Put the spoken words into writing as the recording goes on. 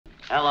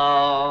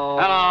Hello.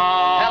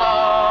 Hello.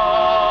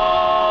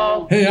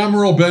 Hello. Hey, I'm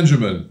Earl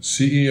Benjamin,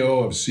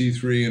 CEO of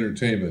C3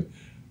 Entertainment,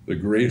 the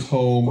great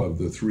home of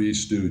the Three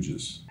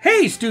Stooges.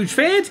 Hey, Stooge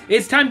fans,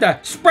 it's time to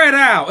spread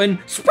out and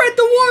spread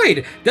the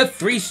word. The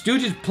Three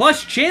Stooges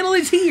Plus channel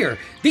is here.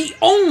 The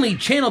only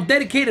channel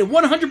dedicated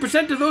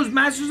 100% to those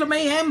masters of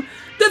mayhem,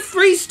 the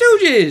Three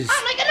Stooges.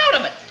 I'll make a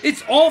note of it.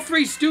 It's all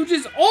Three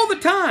Stooges all the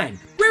time.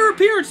 Rare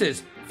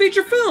appearances,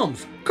 feature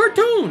films,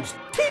 cartoons,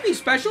 TV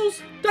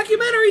specials,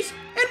 documentaries,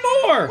 and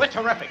more. We're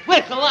terrific.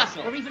 We're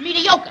colossal. We're even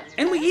mediocre.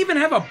 And we even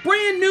have a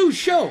brand new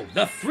show,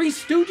 The Three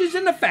Stooges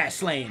in the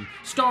Fast Lane,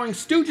 starring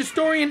Stooge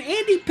historian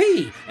Andy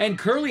P. and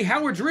Curly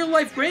Howard's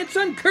real-life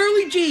grandson,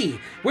 Curly G.,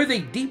 where they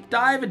deep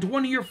dive into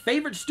one of your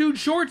favorite Stooge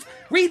shorts,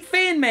 read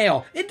fan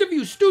mail,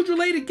 interview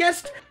Stooge-related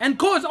guests, and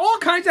cause all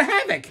kinds of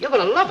havoc. You're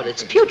gonna love it.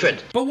 It's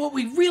putrid. But what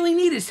we really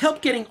need is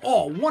help getting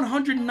all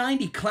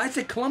 190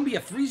 classic Columbia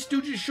Three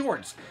Stooges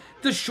shorts.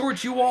 The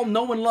shorts you all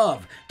know and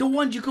love. The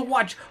ones you could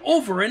watch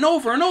over and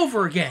over and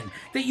over again.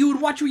 That you would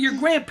watch with your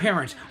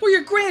grandparents or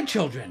your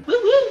grandchildren.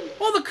 Woo-hoo.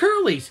 All the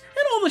Curlys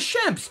and all the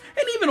Shemps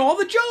and even all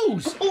the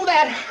Joes. Oh,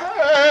 that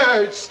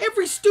hurts.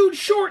 Every Stooge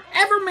short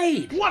ever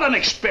made. What an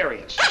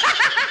experience!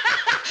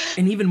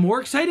 And even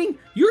more exciting,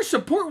 your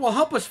support will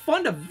help us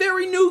fund a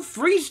very new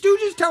Three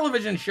Stooges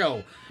television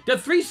show. The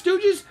Three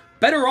Stooges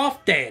Better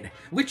Off Dead,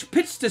 which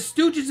pits the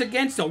Stooges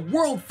against a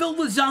world filled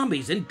with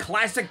zombies. In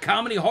classic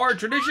comedy horror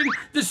tradition,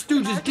 the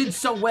Stooges did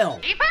so well.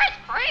 Jeepers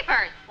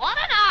creepers, what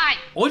a night!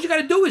 All you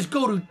gotta do is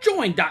go to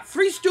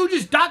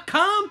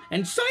join.threestooges.com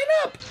and sign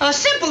up. A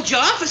simple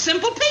job for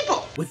simple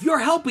people. With your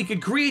help, we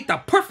could create the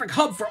perfect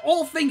hub for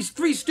all things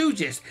Three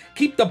Stooges,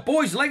 keep the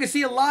boys'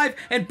 legacy alive,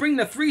 and bring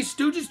the Three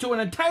Stooges to an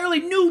entirely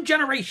new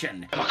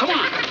generation. Oh, come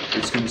on!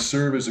 It's going to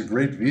serve as a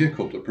great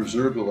vehicle to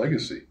preserve the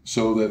legacy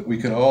so that we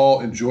can all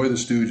enjoy the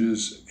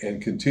Stooges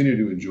and continue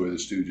to enjoy the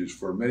Stooges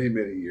for many,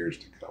 many years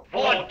to come.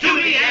 For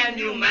duty and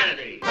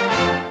humanity!